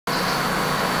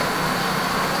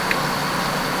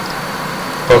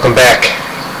Welcome back.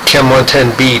 Chem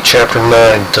 110B, Chapter 9,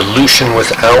 Dilution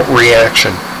without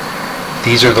Reaction.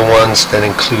 These are the ones that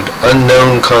include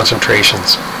unknown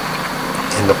concentrations.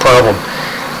 In the problem,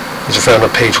 these are found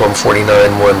on page 149,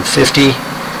 150,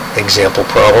 example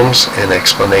problems and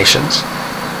explanations.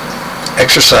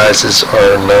 Exercises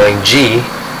are 9G,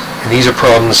 and these are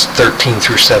problems 13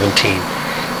 through 17.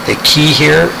 The key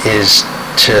here is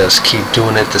just keep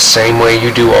doing it the same way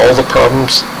you do all the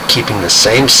problems, keeping the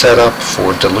same setup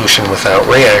for dilution without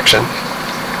reaction.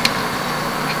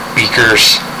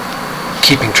 Beakers,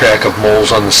 keeping track of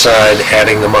moles on the side,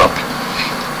 adding them up.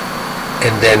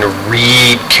 And then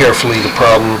read carefully the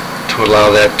problem to allow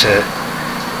that to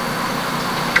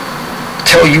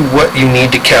tell you what you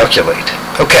need to calculate.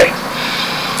 Okay.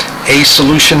 A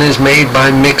solution is made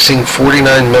by mixing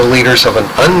 49 milliliters of an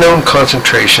unknown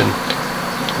concentration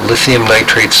lithium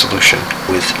nitrate solution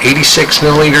with 86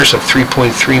 milliliters of 3.3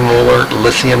 molar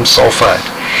lithium sulfide.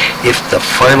 If the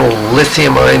final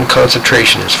lithium ion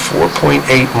concentration is 4.8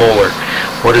 molar,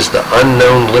 what is the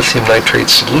unknown lithium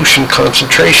nitrate solution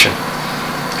concentration?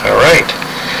 Alright,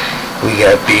 we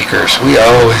got beakers. We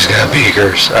always got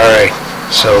beakers. Alright,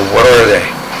 so what are they?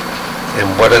 And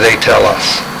what do they tell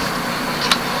us?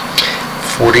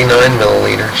 49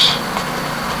 milliliters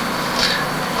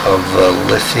of the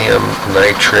lithium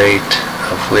nitrate,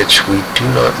 of which we do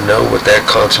not know what that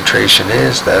concentration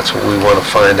is. That's what we want to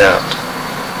find out.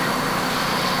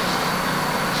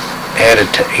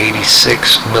 Added to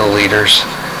 86 milliliters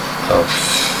of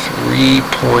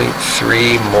 3.3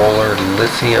 molar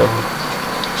lithium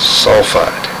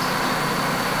sulfide.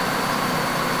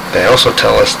 They also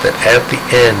tell us that at the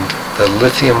end, the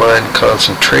lithium ion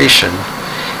concentration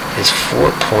is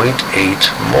 4.8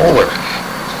 molar.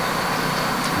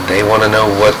 They want to know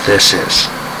what this is.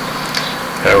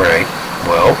 Alright,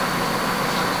 well,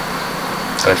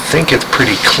 I think it's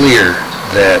pretty clear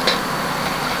that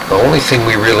the only thing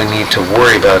we really need to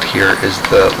worry about here is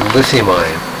the lithium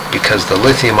ion, because the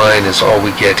lithium ion is all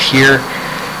we get here.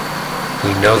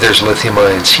 We know there's lithium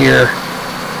ions here,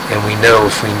 and we know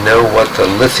if we know what the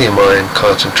lithium ion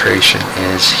concentration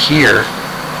is here,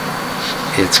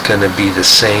 it's going to be the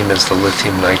same as the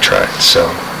lithium nitride.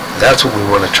 So that's what we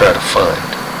want to try to find,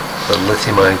 the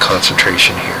lithium ion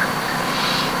concentration here.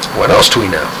 What else do we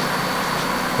know?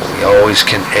 Well, we always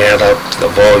can add up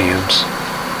the volumes.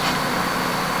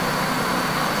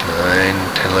 9,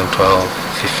 10, 11, 12,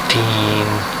 15,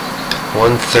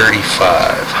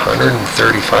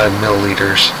 135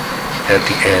 milliliters at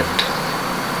the end.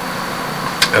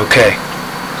 Okay.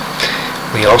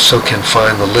 We also can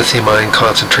find the lithium ion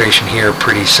concentration here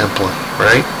pretty simply,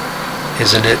 right?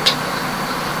 Isn't it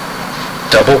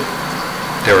double?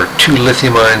 There are 2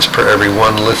 lithium ions per every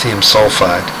 1 lithium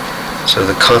sulfide. So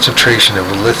the concentration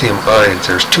of lithium ions,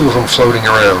 there's 2 of them floating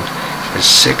around, is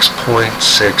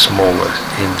 6.6 molar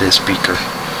in this beaker.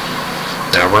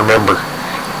 Now remember,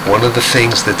 one of the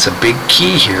things that's a big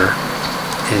key here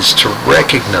is to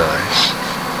recognize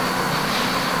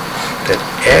that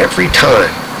every time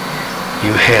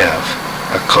you have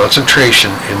a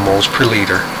concentration in moles per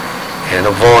liter and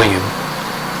a volume,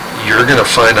 you're going to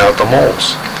find out the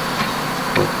moles.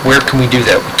 But where can we do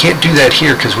that? We can't do that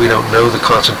here because we don't know the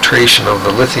concentration of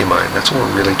the lithium ion. That's what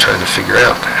we're really trying to figure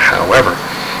out. However,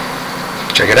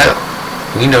 check it out.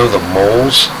 We know the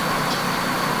moles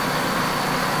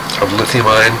of lithium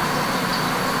ion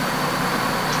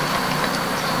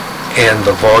and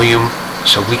the volume,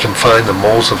 so we can find the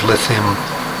moles of lithium,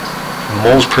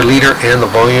 moles per liter, and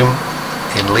the volume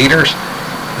in liters.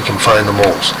 We can find the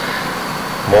moles.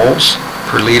 Moles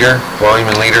per liter,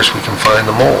 volume in liters, we can find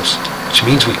the moles, which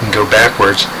means we can go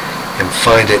backwards and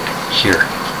find it here.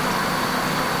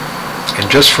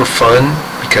 And just for fun,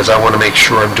 because I want to make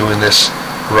sure I'm doing this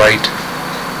right,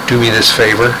 do me this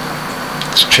favor.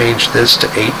 Let's change this to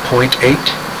 8.8.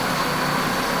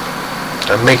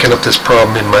 I'm making up this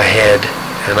problem in my head,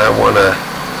 and I want to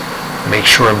make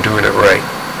sure I'm doing it right.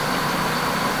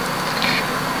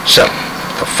 So,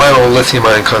 the final lithium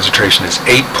ion concentration is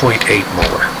 8.8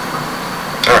 molar.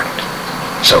 Alright,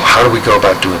 so how do we go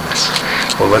about doing this?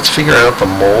 Well, let's figure out the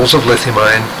moles of lithium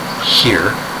ion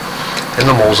here and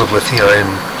the moles of lithium ion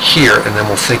here, and then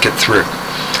we'll think it through.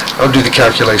 I'll do the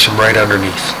calculation right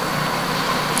underneath.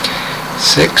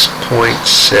 6.6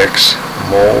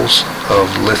 moles of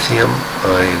lithium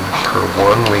ion per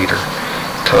 1 liter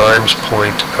times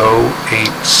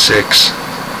 0.086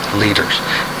 liters.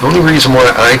 The only reason why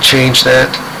I changed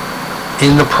that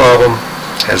in the problem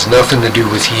has nothing to do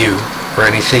with you or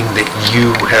anything that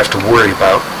you have to worry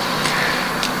about.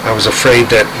 I was afraid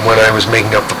that when I was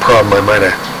making up the problem I might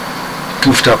have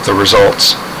goofed up the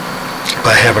results.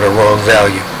 by having a wrong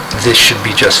value. This should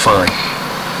be just fine.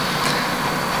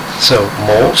 So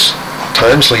moles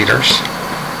times liters,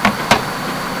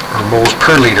 or moles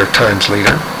per liter times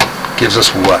liter, gives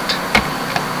us what?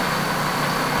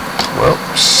 Well,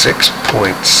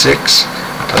 6.6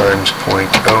 times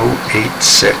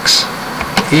 0.086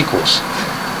 equals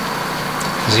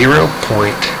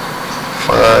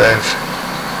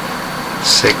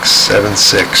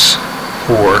 0.5676,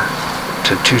 or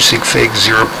to 2 sig fig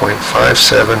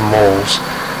 0.57 moles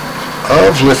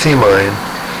of lithium ion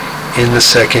in the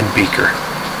second beaker.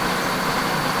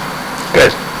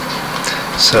 Good.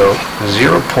 So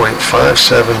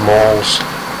 0.57 moles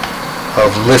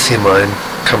of lithium ion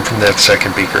come from that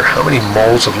second beaker. How many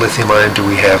moles of lithium ion do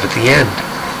we have at the end?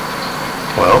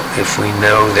 Well, if we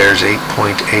know there's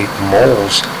 8.8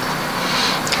 moles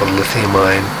of lithium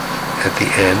ion at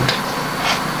the end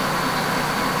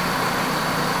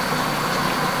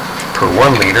per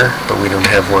 1 liter, but we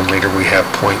don't have 1 liter, we have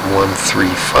 0.135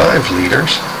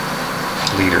 liters.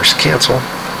 Liters cancel.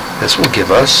 This will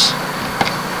give us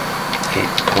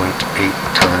 8.8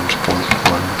 times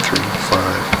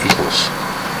 0.135 equals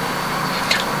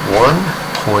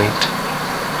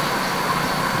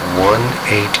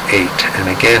 1.188.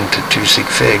 And again, to 2 sig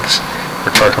figs,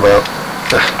 we're talking about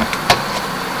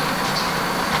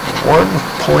 1.2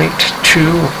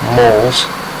 moles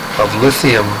of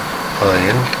lithium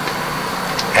ion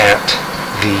at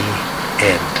the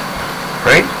end,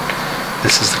 right?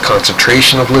 This is the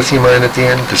concentration of lithium ion at the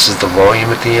end. This is the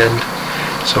volume at the end.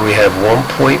 So we have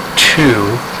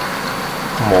 1.2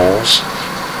 moles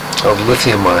of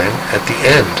lithium ion at the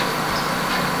end.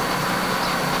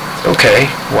 Okay,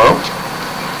 well,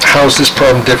 how is this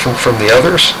problem different from the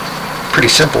others? Pretty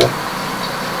simple.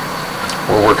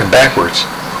 We're working backwards.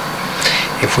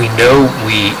 If we know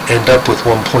we end up with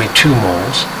 1.2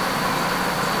 moles,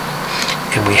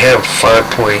 and we have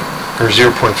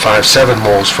 0.57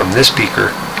 moles from this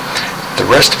beaker, the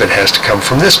rest of it has to come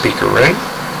from this beaker, right?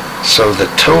 So the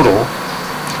total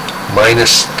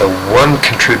minus the one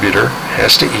contributor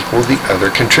has to equal the other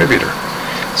contributor.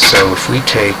 So if we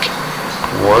take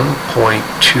 1.2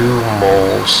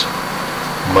 moles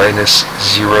minus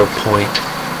 0.57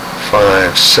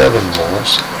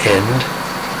 moles, end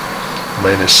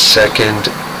minus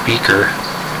second beaker,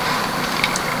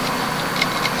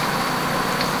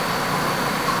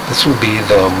 this will be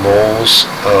the moles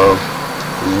of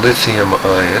lithium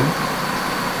ion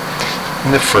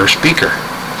in the first beaker.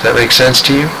 Does that make sense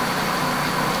to you?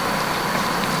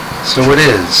 So it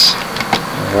is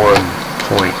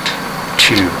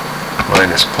 1.2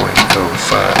 minus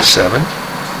 0.057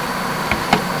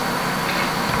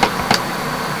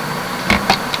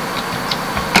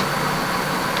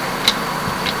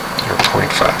 or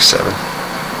 0.57.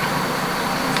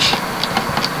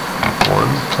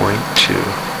 1.2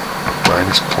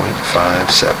 minus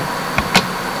 0.57.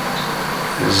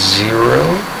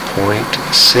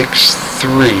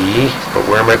 0.63, but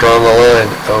where am I drawing the line?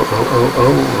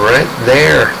 Oh, right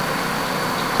there.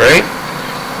 Right?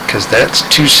 Because that's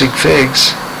 2 sig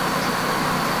figs.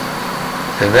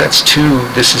 And that's 2,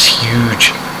 this is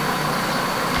huge.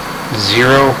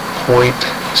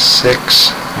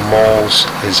 0.6 moles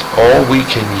is all we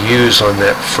can use on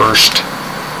that first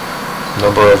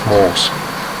number of moles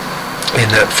in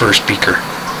that first beaker.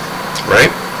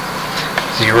 Right?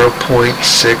 0.6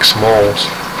 moles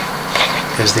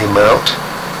is the amount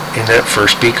in that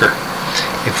first beaker.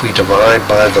 If we divide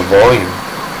by the volume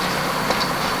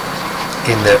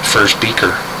in that first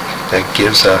beaker, that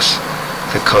gives us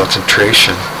the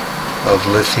concentration of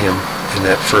lithium in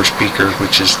that first beaker,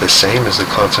 which is the same as the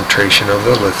concentration of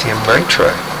the lithium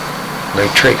nitrate.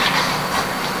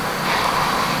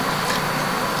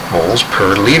 Moles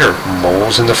per liter.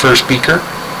 Moles in the first beaker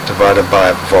divided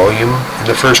by volume in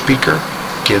the first beaker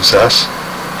gives us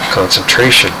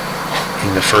concentration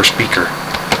in the first beaker.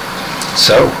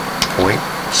 So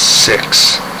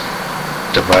 0.6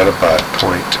 divided by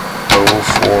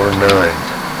 0.049.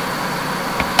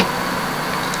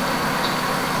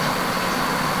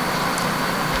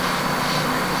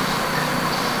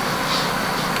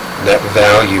 That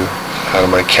value out of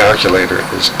my calculator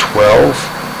is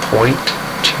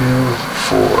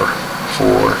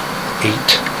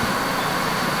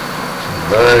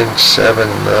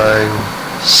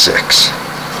 12.24489796.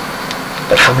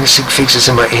 But how many sig figs is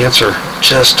in my answer?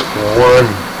 Just 1.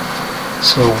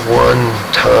 So 1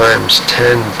 times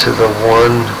 10 to the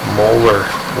 1 molar.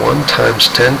 1 times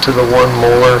 10 to the 1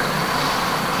 molar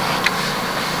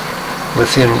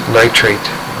lithium nitrate.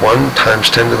 1 times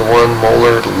 10 to the 1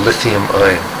 molar lithium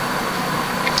ion.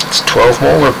 It's 12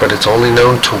 molar, but it's only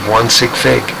known to 1 sig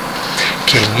fig.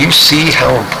 Can you see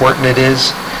how important it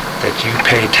is that you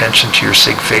pay attention to your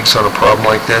sig figs on a problem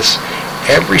like this?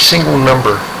 Every single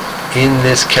number in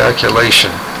this calculation,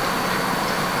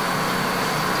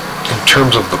 in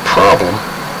terms of the problem,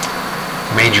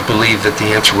 made you believe that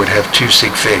the answer would have 2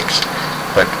 sig figs.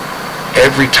 But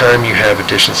every time you have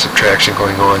addition subtraction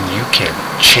going on, you can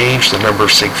change the number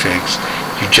of sig figs.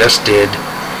 You just did.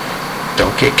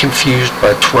 Don't get confused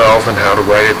by 12 and how to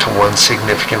write it to one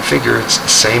significant figure. It's the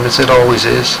same as it always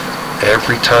is.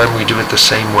 Every time we do it the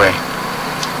same way.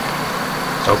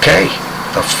 Okay,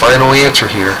 the final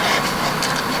answer here.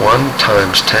 1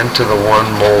 times 10 to the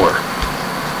 1 molar.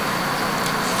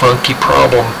 Funky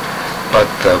problem, but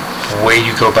the way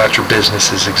you go about your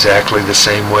business is exactly the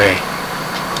same way.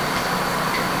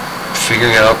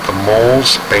 Figuring out the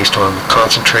moles based on the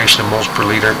concentration of moles per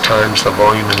liter times the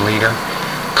volume in liter.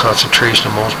 Concentration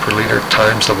of moles per liter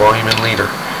times the volume in liter.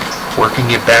 Working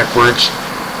it backwards,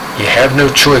 you have no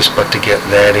choice but to get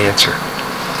that answer.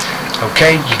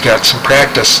 Okay, you got some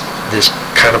practice. This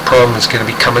kind of problem is going to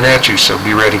be coming at you, so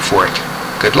be ready for it.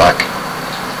 Good luck.